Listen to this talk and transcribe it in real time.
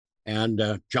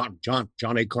And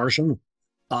Johnny Carson,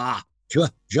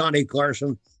 Johnny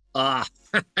Carson, ah.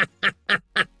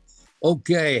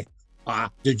 Okay.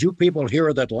 Did you people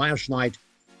hear that last night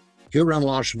here in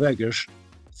Las Vegas,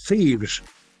 thieves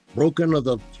broke into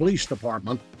the police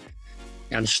department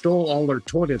and stole all their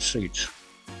toilet seats?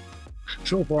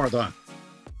 So far, the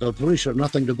police have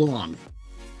nothing to go on.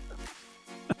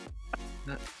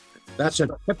 That's a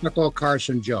typical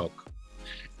Carson joke.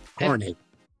 Corny.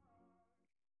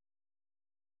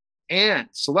 And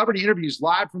celebrity interviews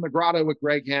live from the grotto with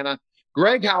Greg Hanna.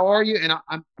 Greg, how are you? And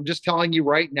I'm just telling you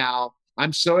right now,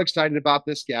 I'm so excited about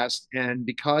this guest. And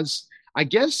because I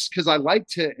like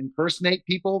to impersonate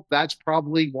people, that's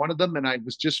probably one of them. And I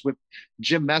was just with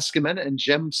Jim Meskimen, and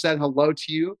Jim said hello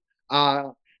to you,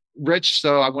 Rich.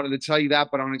 So I wanted to tell you that.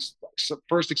 But I'm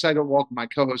first excited to welcome my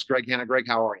co-host, Greg Hanna. Greg,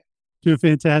 how are you? Doing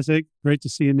fantastic. Great to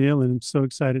see you, Neil. And I'm so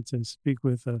excited to speak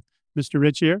with Mr.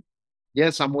 Rich here.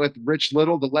 Yes, I'm with Rich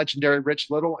Little, the legendary Rich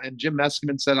Little, and Jim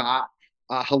Meskimen said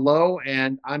hello,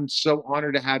 and I'm so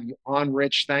honored to have you on,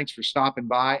 Rich. Thanks for stopping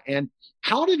by. And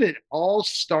how did it all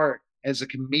start as a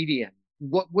comedian?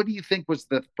 What do you think was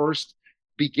the first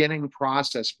beginning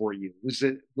process for you? Was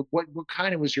it what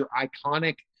kind of was your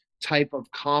iconic type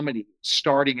of comedy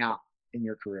starting out in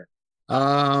your career?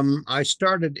 I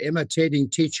started imitating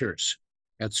teachers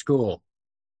at school.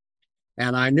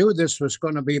 And I knew this was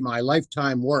going to be my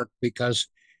lifetime work because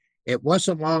it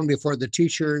wasn't long before the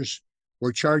teachers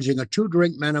were charging a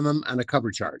 2-drink minimum and a cover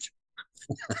charge.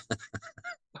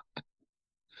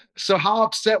 So how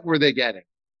upset were they getting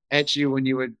at you when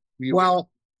you would?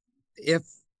 If,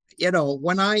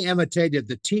 when I imitated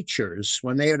the teachers,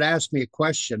 when they would ask me a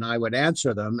question, I would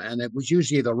answer them, and it was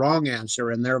usually the wrong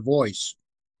answer in their voice.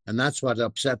 And that's what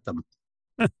upset them.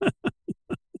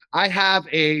 I have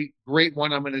a great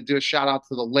one. I'm going to do a shout out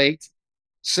to the late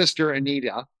Sister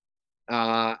Anita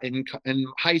in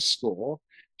high school.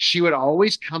 She would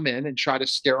always come in and try to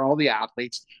scare all the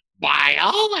athletes.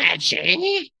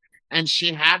 Biology. And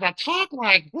she had to talk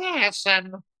like this.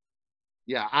 And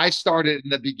yeah, I started in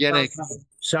the beginning.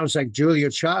 Sounds like Julia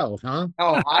Child, huh?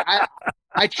 Oh,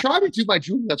 I try to do my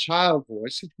Julia Child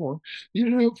voice.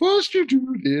 First you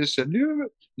do this,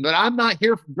 but I'm not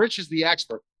here. Rich is the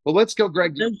expert. Well, let's go,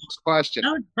 Greg. Next question.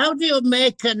 How do you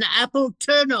make an apple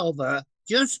turnover?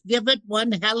 Just give it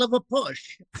one hell of a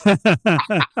push.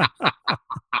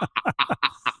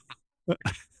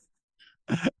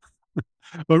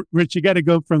 Well, Rich, you got to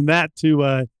go from that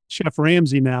to Chef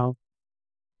Ramsay now.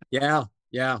 Yeah.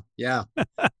 Yeah,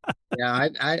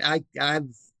 I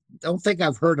don't think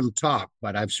I've heard him talk,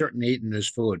 but I've certainly eaten his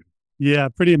food. Yeah,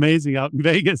 pretty amazing out in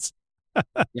Vegas.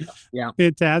 Yeah.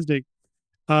 Fantastic.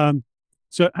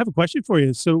 So I have a question for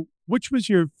you. So which was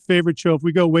your favorite show? If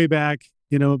we go way back,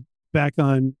 back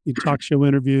on talk show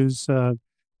interviews,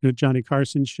 Johnny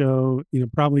Carson show,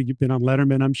 probably you've been on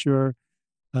Letterman, I'm sure,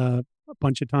 a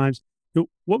bunch of times.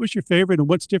 What was your favorite, and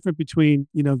what's different between,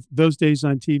 those days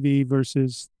on TV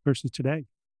versus today?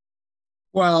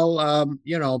 Well,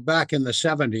 back in the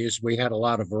 70s, we had a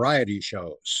lot of variety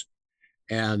shows,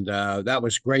 and that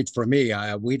was great for me.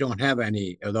 We don't have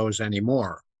any of those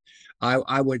anymore.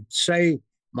 I would say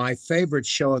my favorite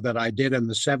show that I did in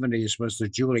the 70s was the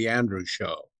Julie Andrews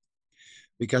show,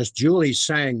 because Julie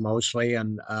sang mostly,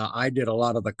 and I did a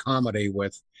lot of the comedy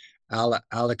with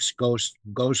Alex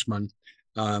Ghostman,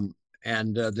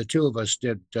 and the two of us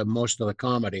did most of the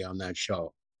comedy on that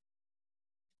show.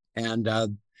 And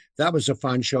that was a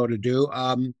fun show to do.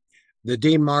 The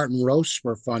Dean Martin roasts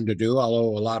were fun to do,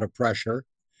 although a lot of pressure.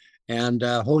 And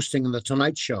hosting the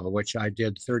Tonight Show, which I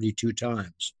did 32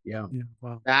 times. Yeah.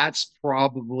 Wow. That's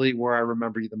probably where I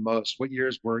remember you the most. What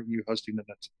years were you hosting the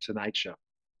Tonight Show?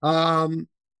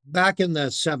 Back in the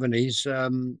 70s.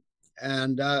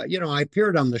 I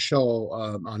appeared on the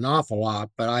show an awful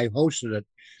lot, but I hosted it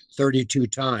 32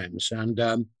 times. And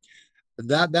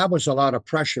that was a lot of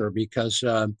pressure because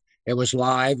it was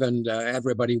live and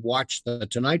everybody watched the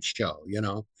Tonight Show,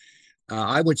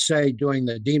 I would say doing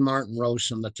the Dean Martin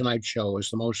roast and the Tonight Show was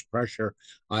the most pressure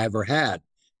I ever had.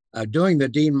 Doing the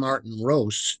Dean Martin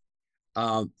roasts,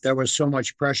 there was so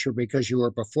much pressure because you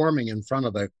were performing in front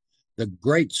of the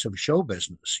greats of show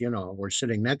business, were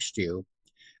sitting next to you.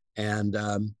 And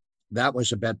that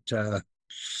was a bit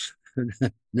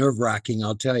nerve-wracking,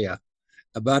 I'll tell you.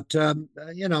 But,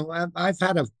 I've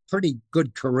had a pretty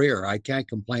good career. I can't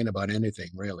complain about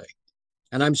anything, really.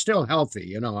 And I'm still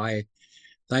healthy.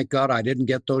 Thank God I didn't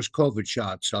get those COVID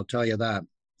shots. I'll tell you that.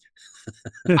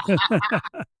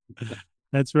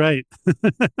 That's right.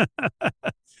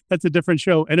 That's a different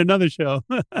show and another show.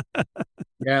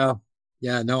 Yeah.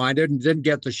 No, I didn't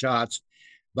get the shots.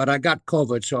 but I got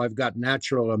COVID, so I've got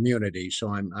natural immunity, so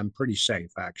I'm pretty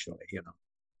safe actually.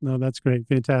 No, that's great.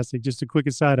 Fantastic. Just a quick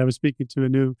aside. I was speaking to a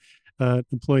new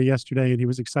employee yesterday, and he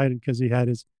was excited because he had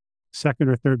his second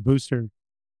or third booster.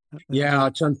 Yeah,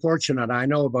 it's unfortunate. I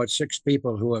know about 6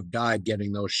 people who have died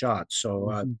getting those shots.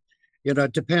 So,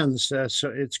 it depends. So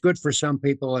it's good for some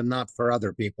people and not for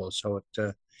other people. So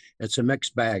it's a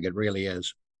mixed bag. It really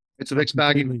is. It's a mixed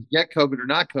bag. If you Completely. get COVID or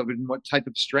not COVID, and what type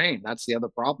of strain. That's the other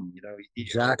problem.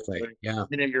 Exactly. Yeah.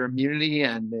 Your immunity,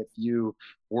 and if you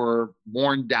were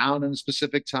worn down in a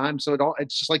specific time. So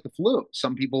it's just like the flu.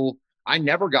 Some people, I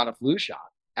never got a flu shot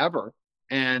ever.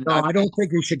 And No, I don't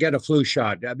think you should get a flu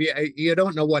shot. I mean, you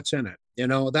don't know what's in it.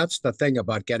 That's the thing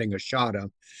about getting a shot.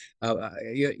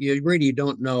 You really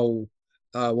don't know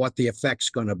what the effect's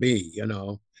going to be.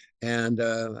 And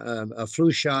a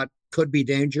flu shot could be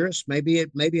dangerous. Maybe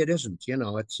it isn't.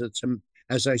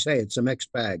 As I say, it's a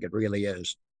mixed bag. It really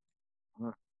is.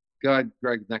 Go ahead,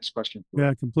 Greg. Next question.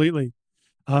 Yeah, completely.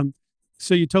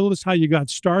 So you told us how you got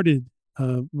started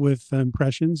with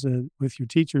impressions with your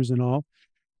teachers and all.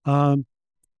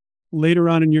 Later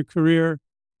on in your career,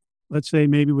 let's say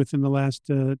maybe within the last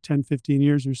 10, 15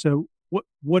 years or so,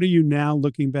 what are you now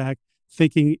looking back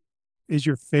thinking is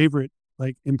your favorite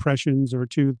like impressions or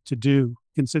to do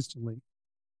consistently?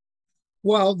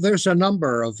 Well, there's a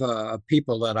number of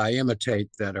people that I imitate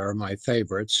that are my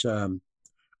favorites.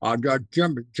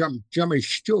 Jimmy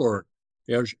Stewart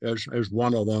is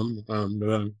one of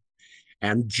them,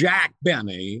 and Jack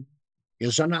Benny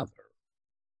is another.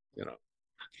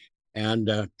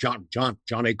 And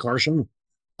Johnny Carson,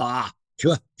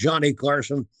 Johnny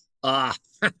Carson,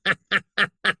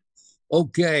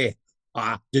 okay.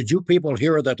 Did you people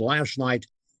hear that last night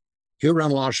here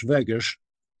in Las Vegas,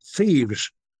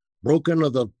 thieves broke into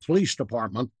the police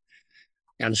department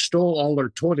and stole all their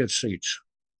toilet seats?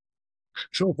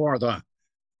 So far, the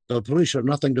police have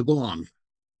nothing to go on.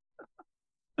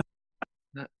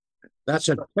 That's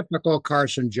a typical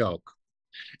Carson joke.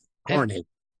 Corny.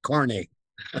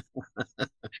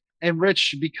 And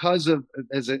Rich, because of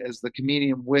as the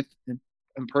comedian with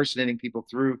impersonating people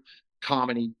through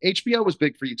comedy, HBO was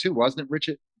big for you too, wasn't it, Rich?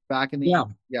 Back in the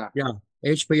yeah.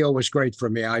 HBO was great for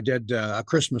me. I did A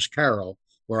Christmas Carol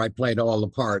where I played all the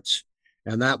parts,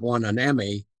 and that won an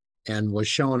Emmy and was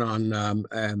shown on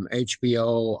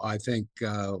HBO. I think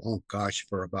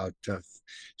for about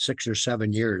 6 or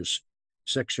 7 years,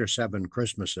 6 or 7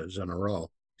 Christmases in a row.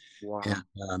 Wow.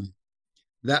 And,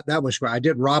 that was great. I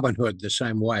did Robin Hood the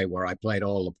same way, where I played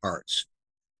all the parts.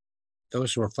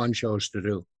 Those were fun shows to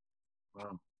do.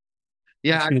 Wow.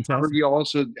 Yeah, I remember you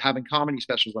also having comedy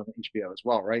specials on HBO as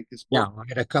well, right? Yeah, I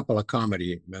had a couple of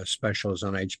comedy specials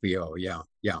on HBO. Yeah.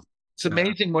 It's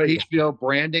amazing what HBO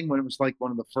branding, when it was like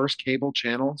one of the first cable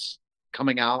channels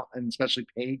coming out, and especially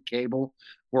paid cable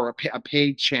or a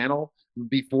paid channel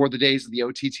before the days of the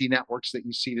OTT networks that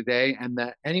you see today. And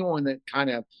that anyone that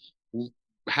kind of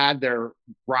had their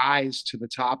rise to the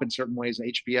top in certain ways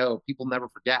in HBO, people never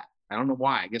forget. I don't know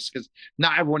why. I guess because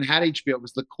not everyone had HBO. It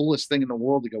was the coolest thing in the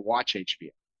world to go watch HBO.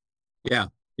 Yeah.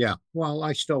 Well,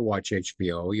 I still watch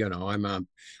HBO.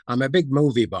 I'm a big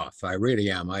movie buff. I really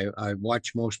am. I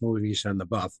watch most movies in the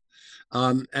buff,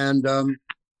 I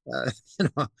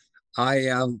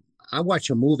watch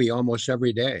a movie almost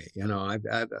every day.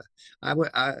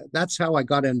 That's how I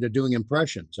got into doing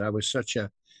impressions. I was such a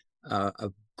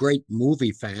great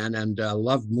movie fan and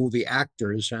loved movie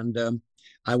actors, and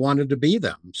I wanted to be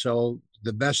them. So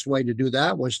the best way to do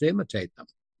that was to imitate them.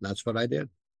 That's what I did.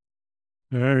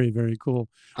 Very, very cool.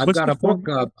 I've got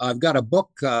a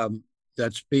book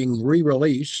that's being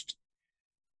re-released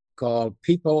called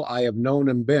People I Have Known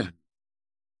and Been.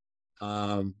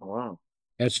 Wow.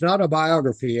 It's not a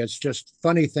biography. It's just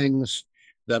funny things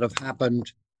that have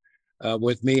happened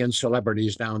with me and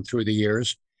celebrities down through the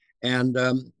years. And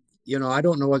I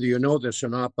don't know whether you know this or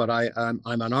not, but I'm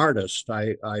an artist.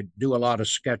 I do a lot of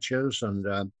sketches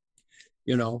and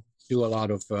do a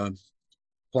lot of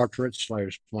portraits.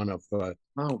 There's one of oh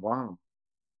wow,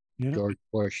 George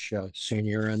Bush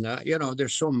Sr. And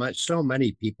there's so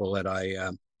many people that I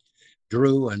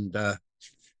drew. And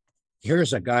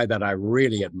here's a guy that I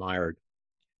really admired,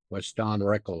 was Don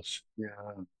Rickles. Yeah,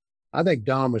 I think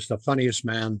Don was the funniest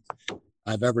man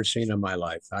I've ever seen in my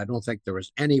life. I don't think there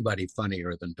was anybody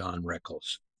funnier than Don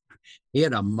Rickles. He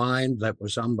had a mind that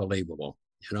was unbelievable.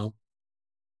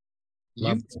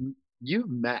 You've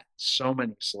met so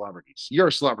many celebrities. You're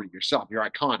a celebrity yourself. You're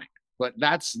iconic. But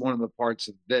that's one of the parts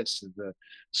of this, the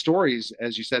stories,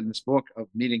 as you said in this book, of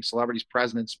meeting celebrities,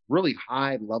 presidents, really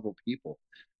high level people.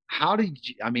 How did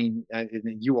you,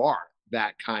 you are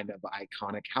that kind of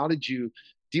iconic. How did you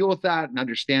deal with that and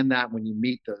understand that when you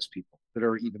meet those people that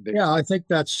are even bigger? Yeah, I think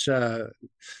that's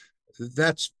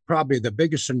probably the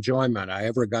biggest enjoyment I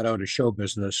ever got out of show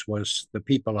business was the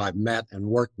people I've met and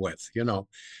worked with.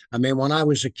 I mean, when I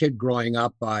was a kid growing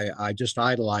up, I just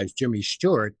idolized Jimmy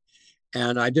Stewart,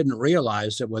 and I didn't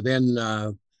realize that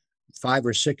within 5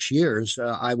 or 6 years,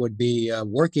 I would be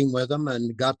working with him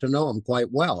and got to know him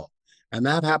quite well. And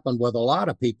that happened with a lot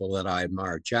of people that I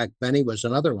admired. Jack Benny was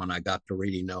another one I got to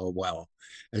really know well,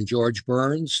 and George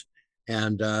Burns,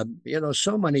 and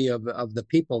so many of the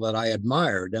people that I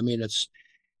admired. I mean, it's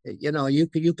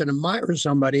you can admire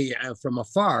somebody from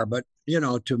afar, but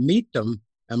to meet them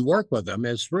and work with them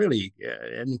is really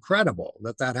incredible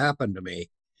that happened to me.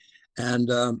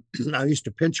 And I used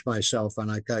to pinch myself,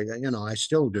 and I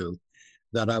still do,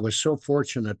 that I was so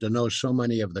fortunate to know so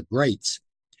many of the greats.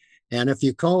 And if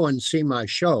you go and see my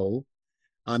show,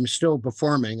 I'm still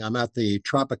performing. I'm at the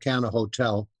Tropicana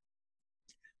Hotel.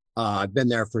 I've been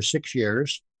there for 6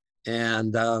 years,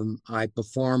 and I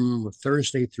perform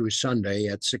Thursday through Sunday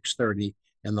at 6:30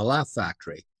 in the Laugh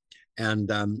Factory, and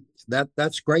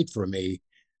that's great for me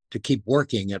to keep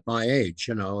working at my age.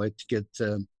 It's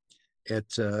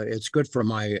good for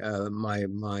my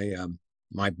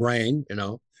brain,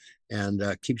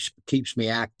 and keeps me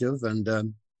active,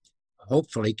 and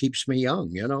hopefully keeps me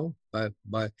young.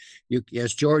 But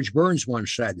as George Burns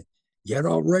once said,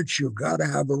 Rich, you got to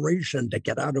have a reason to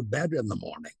get out of bed in the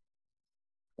morning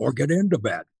or get into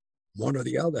bed, one or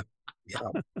the other.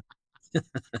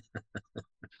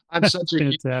 I'm such a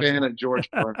huge fan of George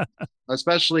Burns,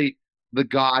 especially the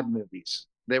God movies.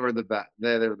 They were the best.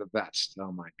 They were the best.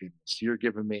 Oh my goodness. You're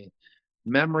giving me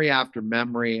memory after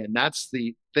memory. And that's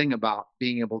the thing about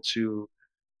being able to,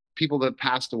 people that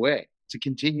passed away, to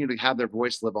continue to have their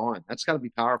voice live on. That's got to be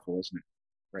powerful, isn't it?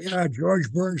 Rich? Yeah,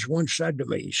 George Burns once said to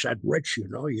me, he said, Rich,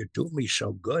 you do me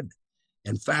so good.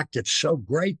 In fact, it's so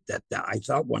great that I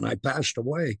thought when I passed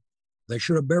away, they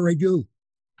should have buried you.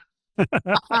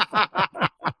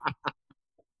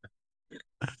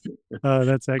 Oh,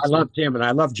 that's excellent. I loved him, and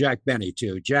I love Jack Benny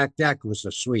too. Jack was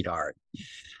a sweetheart.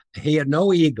 He had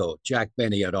no ego, Jack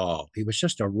Benny, at all. He was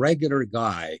just a regular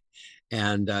guy.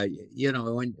 And,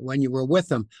 when you were with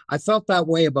him, I felt that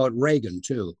way about Reagan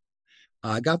too.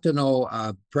 I got to know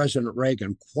President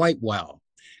Reagan quite well.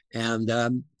 And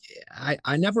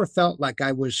I never felt like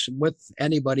I was with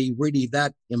anybody really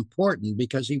that important,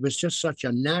 because he was just such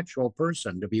a natural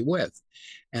person to be with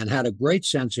and had a great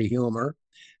sense of humor.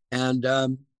 And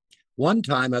one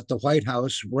time at the White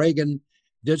House, Reagan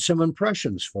did some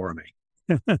impressions for me.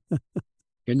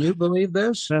 Can you believe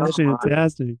this? That's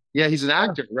fantastic. Yeah, he's an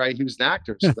actor, right? He was an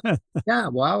actor. So yeah,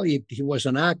 well, he was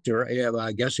an actor. Yeah,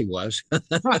 I guess he was. I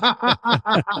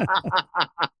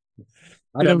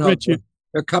don't know. Richard,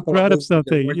 a couple brought of up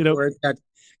something, one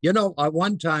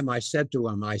time I said to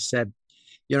him,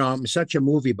 I'm such a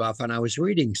movie buff, and I was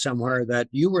reading somewhere that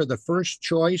you were the first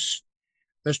choice,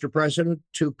 Mr. President,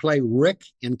 to play Rick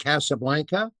in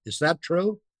Casablanca. Is that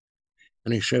true?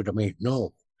 And he said to me,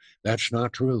 no, that's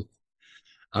not true.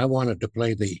 I wanted to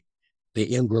play the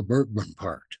Ingrid Bergman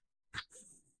part.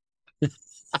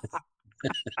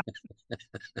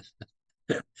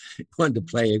 Wanted to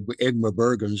play Ingrid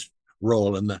Bergman's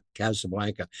role in the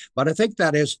Casablanca. But I think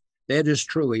that is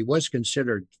true. He was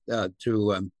considered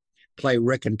to play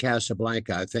Rick in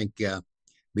Casablanca, I think,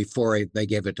 before they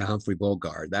gave it to Humphrey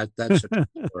Bogart. That's a true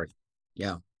story.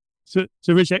 Yeah. So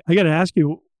Rich, I got to ask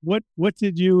you, what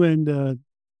did you and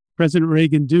President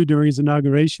Reagan do during his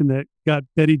inauguration that got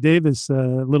Betty Davis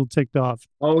a little ticked off?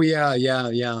 Oh yeah.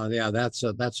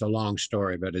 That's a long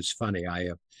story, but it's funny. I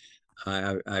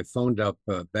phoned up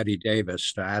Betty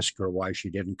Davis to ask her why she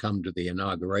didn't come to the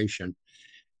inauguration,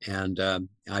 and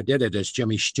I did it as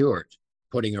Jimmy Stewart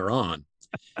putting her on,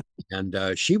 and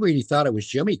she really thought it was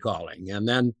Jimmy calling. And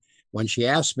then when she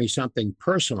asked me something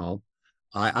personal,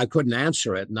 I couldn't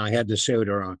answer it, and I had to say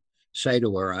to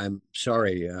her, I'm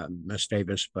sorry, Miss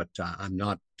Davis, but I'm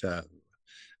not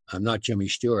Jimmy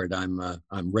Stewart. I'm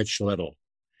Rich Little.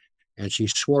 And she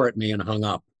swore at me and hung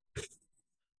up.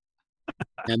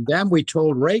 And then we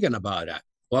told Reagan about it,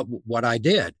 what I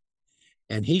did.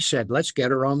 And he said, let's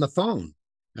get her on the phone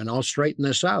and I'll straighten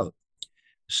this out.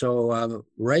 So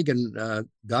Reagan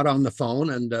got on the phone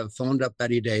and phoned up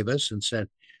Betty Davis and said,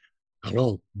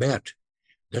 hello, Bet,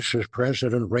 this is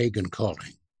President Reagan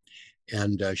calling.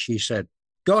 And she said,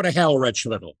 go to hell, Rich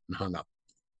Little, and hung up.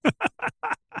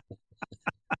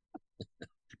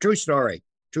 True story.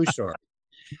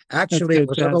 Actually, it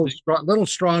was a little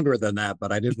stronger than that,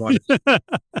 but I didn't want to.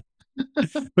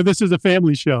 But this is a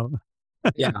family show.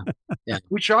 Yeah.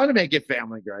 We try to make it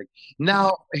family, Greg.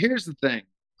 Now, here's the thing.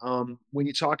 When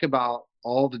you talk about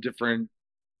all the different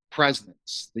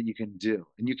presidents that you can do,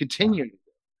 and you continue to do.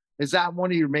 Is that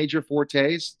one of your major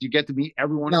fortes? Do you get to meet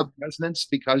every one of the presidents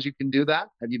because you can do that?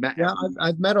 Have you met? Yeah,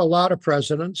 I've met a lot of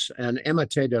presidents and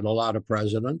imitated a lot of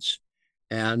presidents.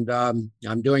 And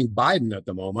I'm doing Biden at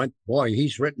the moment. Boy,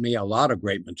 he's written me a lot of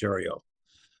great material.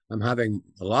 I'm having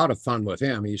a lot of fun with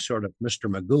him. He's sort of Mr.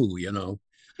 Magoo, you know.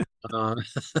 So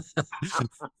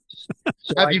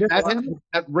have you met him?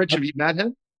 Rich, have you met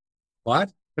him?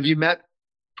 What? Have you met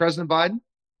President Biden?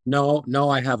 No,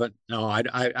 I haven't. No,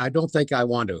 I don't think I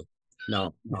want to.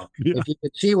 No. Yeah. If you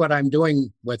could see what I'm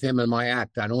doing with him in my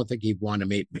act, I don't think he'd want to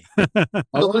meet me.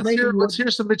 Well, let's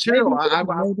hear some material.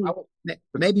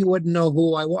 Maybe you wouldn't know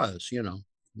who I was, you know.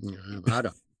 I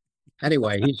don't.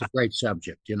 Anyway, he's a great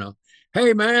subject, you know.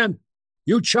 Hey, man,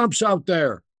 you chumps out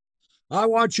there. I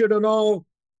want you to know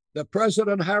that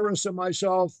President Harris and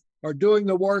myself are doing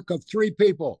the work of 3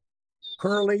 people,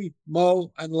 Curly,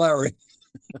 Moe, and Larry.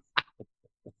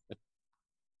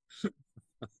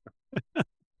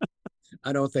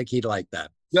 I don't think he'd like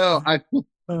that. No,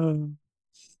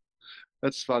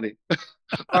 that's funny.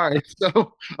 All right,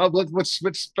 so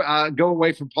let's go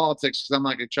away from politics because I'm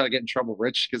not going to try to get in trouble,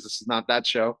 Rich, because this is not that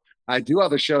show. I do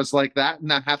other shows like that,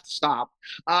 and I have to stop.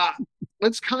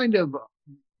 Let's kind of,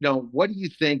 what do you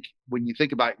think when you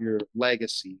think about your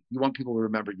legacy? You want people to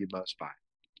remember you most by?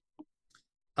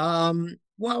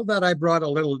 Well, that I brought a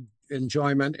little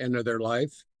enjoyment into their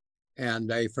life, and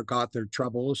they forgot their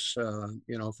troubles,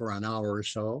 for an hour or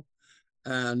so.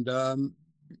 And,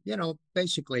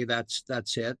 basically that's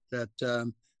it.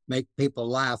 That make people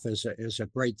laugh is a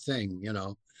great thing. You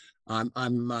know,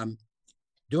 I'm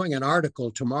doing an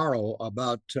article tomorrow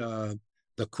about the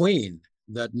Queen,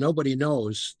 that nobody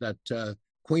knows that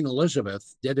Queen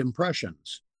Elizabeth did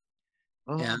impressions.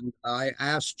 Oh. And I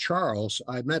asked Charles,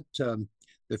 I met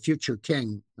the future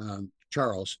king,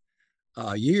 Charles,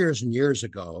 years and years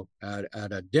ago at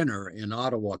a dinner in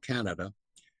Ottawa, Canada.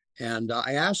 And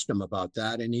I asked him about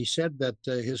that, and he said that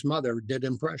his mother did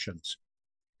impressions.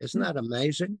 Isn't that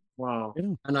amazing? Wow.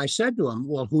 Yeah. And I said to him,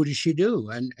 well, who does she do?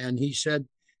 And he said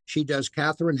she does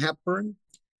Katharine Hepburn,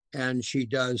 and she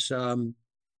does,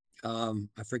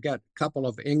 I forget, a couple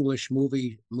of English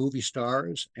movie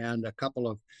stars, and a couple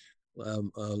of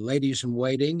ladies in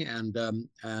waiting, and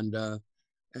a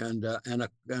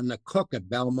cook at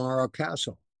Balmoral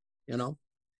Castle, you know.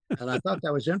 And I thought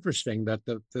that was interesting that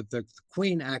the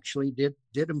Queen actually did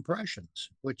impressions,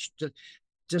 which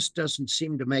just doesn't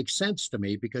seem to make sense to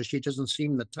me because she doesn't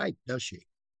seem the type, does she?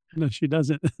 No, she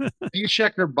doesn't. You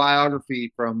check her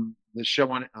biography from the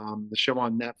show on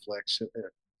Netflix,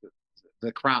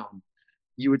 The Crown.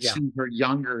 You would see her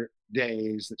younger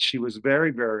days that she was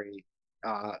very, very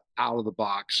out of the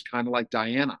box, kind of like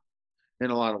Diana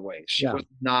in a lot of ways. She was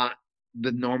not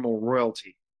the normal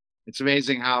royalty. It's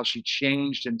amazing how she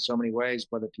changed in so many ways.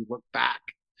 But if you look back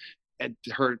at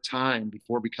her time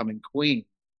before becoming queen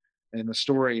and the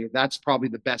story, that's probably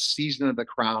the best season of The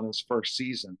Crown is first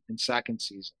season and second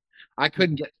season. I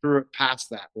couldn't get through it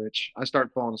past that, Rich. I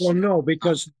started falling asleep. Well, no,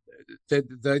 because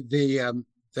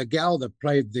the gal that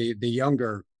played the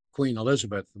younger Queen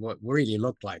Elizabeth really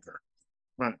looked like her.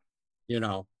 Right. You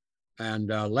know, and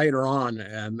later on,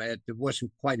 it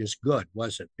wasn't quite as good,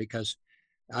 was it? Because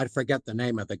I forget the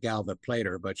name of the gal that played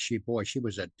her, but she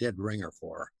was a dead ringer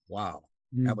for her. Wow,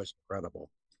 that was incredible.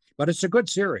 But it's a good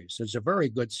series. It's a very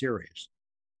good series.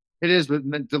 It is, but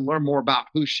to learn more about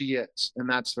who she is, and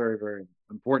that's very, very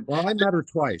important. Well, I met her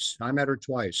twice,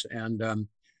 and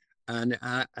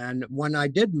when I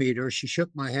did meet her, she shook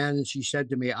my hand and she said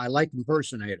to me, "I like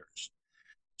impersonators."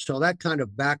 So that kind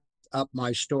of backed up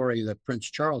my story that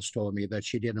Prince Charles told me that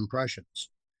she did impressions,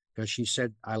 because she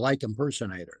said, "I like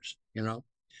impersonators," you know.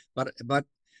 But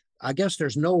I guess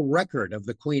there's no record of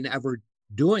the Queen ever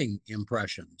doing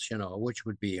impressions, you know, which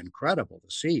would be incredible to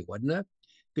see, wouldn't it?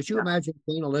 Could you imagine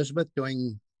Queen Elizabeth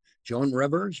doing Joan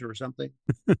Rivers or something?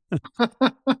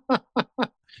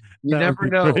 You never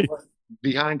know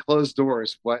behind closed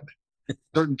doors what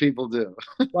certain people do.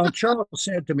 Well, Charles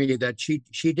said to me that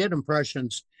she did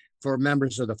impressions for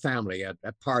members of the family at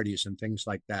parties and things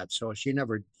like that. So she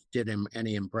never did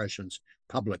any impressions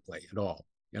publicly at all,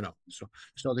 you know.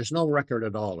 So there's no record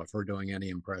at all of her doing any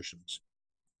impressions.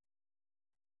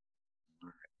 All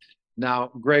right.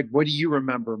 Now, Greg, what do you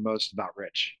remember most about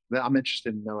Rich? I'm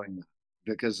interested in knowing that.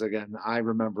 Because again, I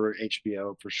remember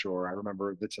HBO for sure. I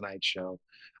remember The Tonight Show.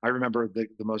 I remember the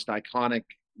most iconic,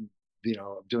 you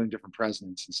know, doing different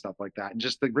presidents and stuff like that. And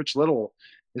just the Rich Little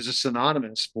is a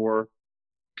synonymous for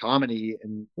comedy.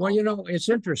 And well, you know, it's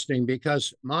interesting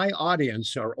because my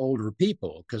audience are older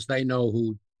people because they know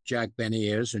who Jack Benny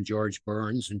is and George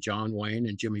Burns and John Wayne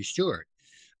and Jimmy Stewart.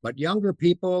 But younger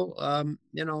people,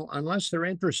 unless they're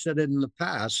interested in the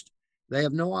past, they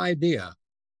have no idea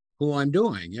who I'm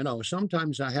doing.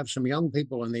 Sometimes I have some young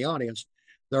people in the audience.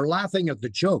 They're laughing at the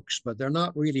jokes, but they're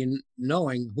not really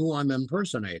knowing who I'm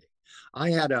impersonating. I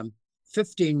had a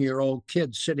 15-year-old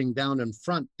kid sitting down in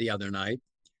front the other night,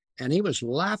 and he was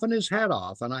laughing his head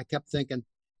off. And I kept thinking,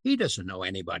 he doesn't know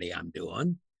anybody I'm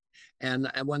doing. And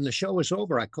when the show was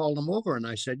over, I called him over and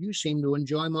I said, you seem to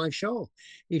enjoy my show.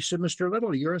 He said, Mr.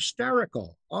 Little, you're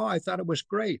hysterical. Oh, I thought it was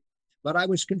great, but I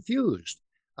was confused.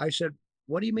 I said,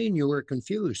 what do you mean you were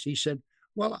confused? He said,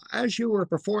 well, as you were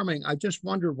performing, I just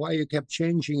wondered why you kept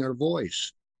changing your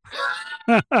voice.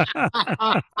 Good,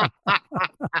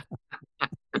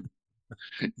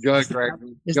 Greg.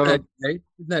 Isn't that great?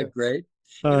 Isn't that great?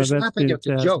 He was laughing at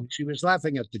the jokes. He was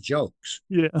laughing at the jokes.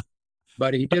 Yeah.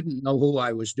 But he didn't know who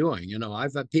I was doing.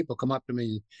 I've had people come up to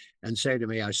me and say to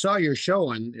me, I saw your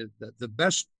show and the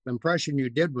best impression you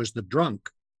did was the drunk.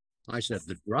 I said,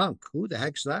 the drunk? Who the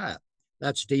heck's that?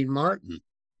 That's Dean Martin.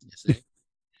 You see?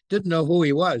 Didn't know who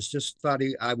he was, just thought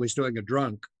I was doing a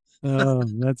drunk. Oh,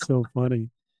 that's so funny.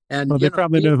 And well, they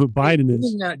probably know who Biden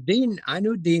is. Dean, I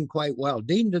knew Dean quite well.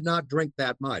 Dean did not drink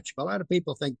that much. A lot of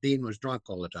people think Dean was drunk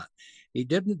all the time. He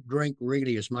didn't drink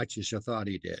really as much as you thought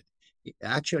he did.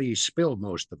 Actually, he spilled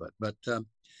most of it. But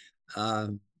I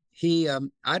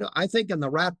think in the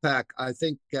Rat Pack, I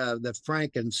think that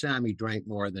Frank and Sammy drank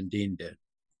more than Dean did.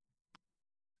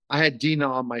 I had Dean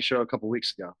on my show a couple of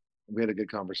weeks ago. We had a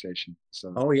good conversation.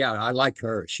 So. Oh yeah, I like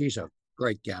her. She's a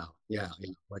great gal. Yeah.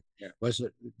 Was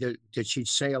it? Did she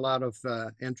say a lot of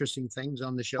interesting things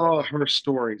on the show? Oh, her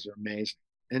stories are amazing,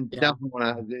 and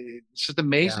definitely it's just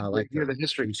amazing to hear the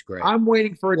history. She's great. I'm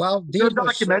waiting for Dean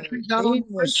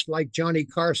was like Johnny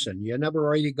Carson. You never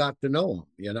really got to know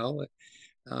him.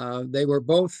 They were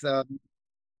both.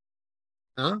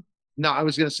 No, I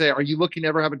was going to say, are you looking to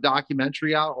ever have a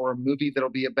documentary out or a movie that'll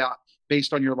be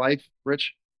based on your life,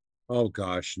 Rich? Oh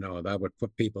gosh, no, that would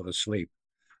put people to sleep.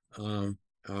 No,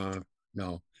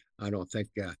 I don't think.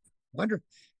 Wonder,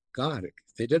 God, if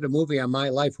they did a movie on my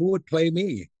life, who would play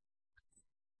me?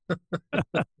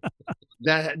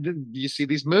 That you see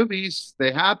these movies,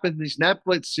 they happen. These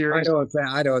Netflix series.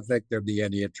 I don't think there'd be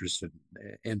any interest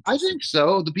in. I think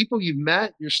so. The people you've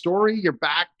met, your story, your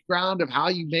background of how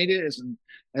you made it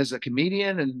as a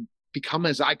comedian and become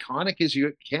as iconic as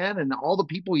you can, and all the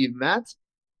people you've met.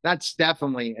 That's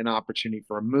definitely an opportunity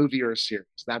for a movie or a series.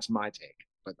 That's my take.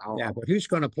 But but who's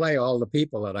going to play all the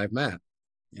people that I've met?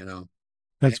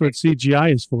 That's what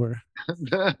CGI is for.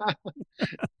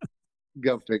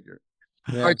 Go figure.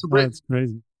 Yeah. All right, so that's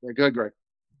crazy. Yeah, good, Greg.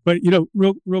 But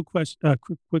real question,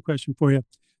 quick question for you.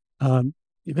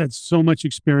 You've had so much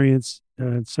experience,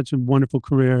 such a wonderful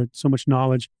career, so much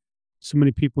knowledge, so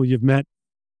many people you've met.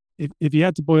 If you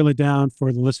had to boil it down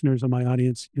for the listeners of my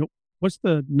audience, what's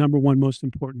the number one most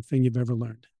important thing you've ever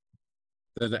learned?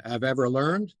 That I've ever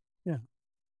learned? Yeah.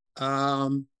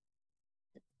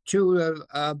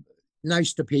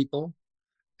 Nice to people,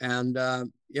 and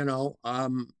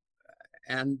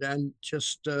and then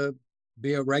just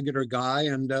be a regular guy,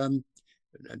 and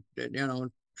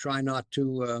try not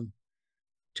to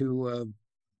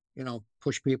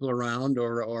push people around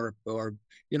or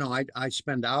I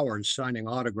spend hours signing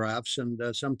autographs,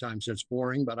 and sometimes it's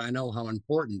boring, but I know how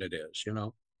important it is.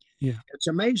 Yeah, it's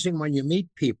amazing when you meet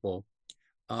people.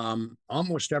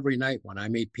 Almost every night when I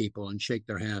meet people and shake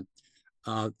their hand,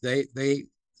 they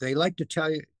like to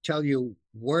tell you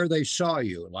where they saw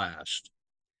you last.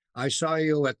 I saw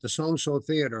you at the So-and-so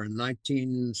Theater in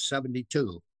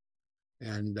 1972.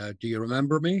 And do you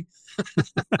remember me?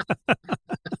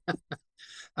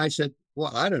 I said,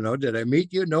 well, I don't know. Did I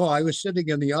meet you? No, I was sitting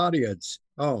in the audience.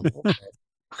 Oh, okay.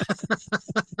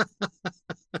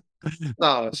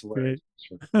 Oh, that's hilarious.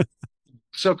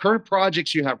 So current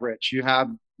projects you have, Rich,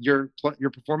 you're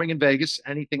performing in Vegas.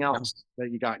 Anything else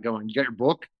that you got going? You got your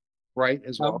book, right,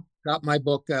 as well? Got my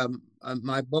book.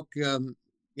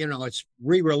 It's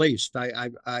re-released.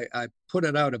 I put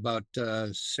it out about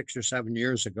 6 or 7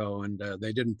 years ago, and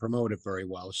they didn't promote it very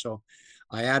well. So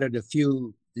I added a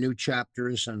few new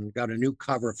chapters and got a new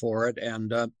cover for it.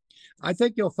 And I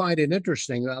think you'll find it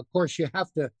interesting. Of course, you have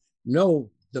to know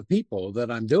the people that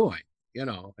I'm doing.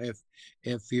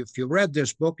 If you read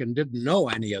this book and didn't know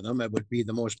any of them, it would be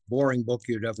the most boring book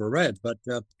you'd ever read. But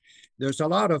there's a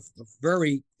lot of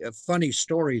very funny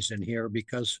stories in here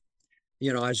because,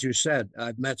 as you said,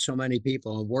 I've met so many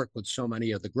people and worked with so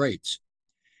many of the greats,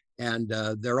 and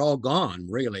they're all gone,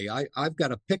 really. I've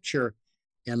got a picture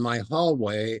in my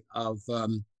hallway of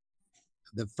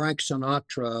the Frank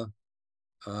Sinatra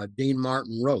Dean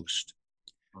Martin roast.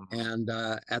 And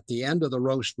at the end of the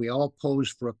roast, we all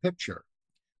posed for a picture,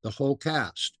 the whole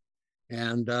cast.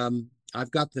 And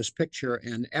I've got this picture,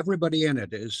 and everybody in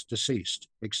it is deceased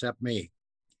except me.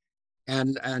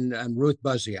 And Ruth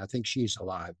Buzzy, I think she's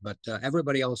alive, but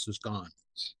everybody else is gone.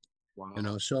 Wow. You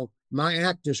know, so my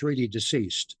act is really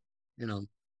deceased, you know.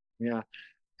 Yeah.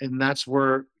 And that's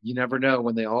where you never know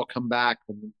when they all come back,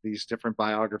 when these different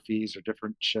biographies or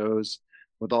different shows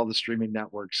with all the streaming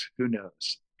networks. Who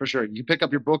knows? For sure. You pick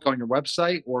up your book on your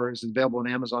website, or is it available on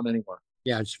Amazon anywhere?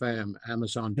 Yeah, it's from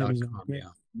Amazon.com. Yeah.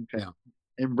 Okay. Yeah.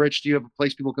 And Rich, do you have a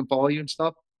place people can follow you and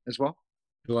stuff as well?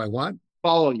 Do I what?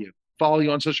 Follow you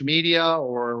on social media,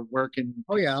 or where can?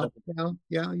 Oh yeah,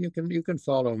 yeah. You can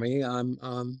follow me. I'm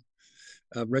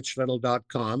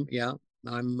richlittle.com. Yeah,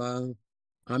 I'm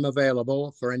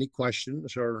available for any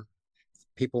questions, or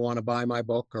people want to buy my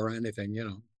book or anything. You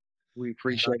know, We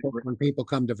appreciate it. when people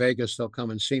come to Vegas, they'll come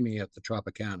and see me at the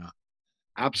Tropicana.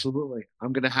 Absolutely.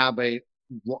 I'm going to have a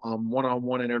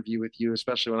one-on-one interview with you,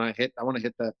 especially when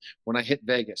when I hit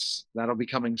Vegas. That'll be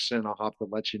coming soon. I'll have to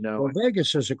let you know. Well,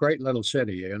 Vegas is a great little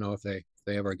city. You know, if they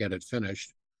ever get it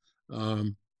finished.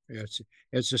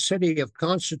 It's a city of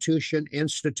constitution,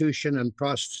 institution, and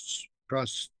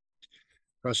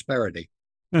prosperity.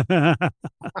 All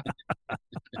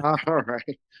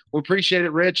right. We appreciate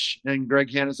it, Rich. And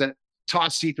Greg Hanna's at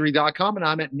tossc3.com, and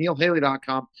I'm at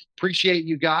neilhaley.com. Appreciate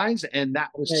you guys. And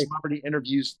that was Celebrity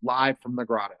Interviews live from the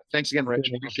Grotto. Thanks again,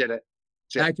 Rich. Appreciate it.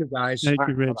 Thank you, guys. Thank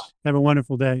you, Rich. Have a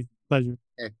wonderful day. Pleasure.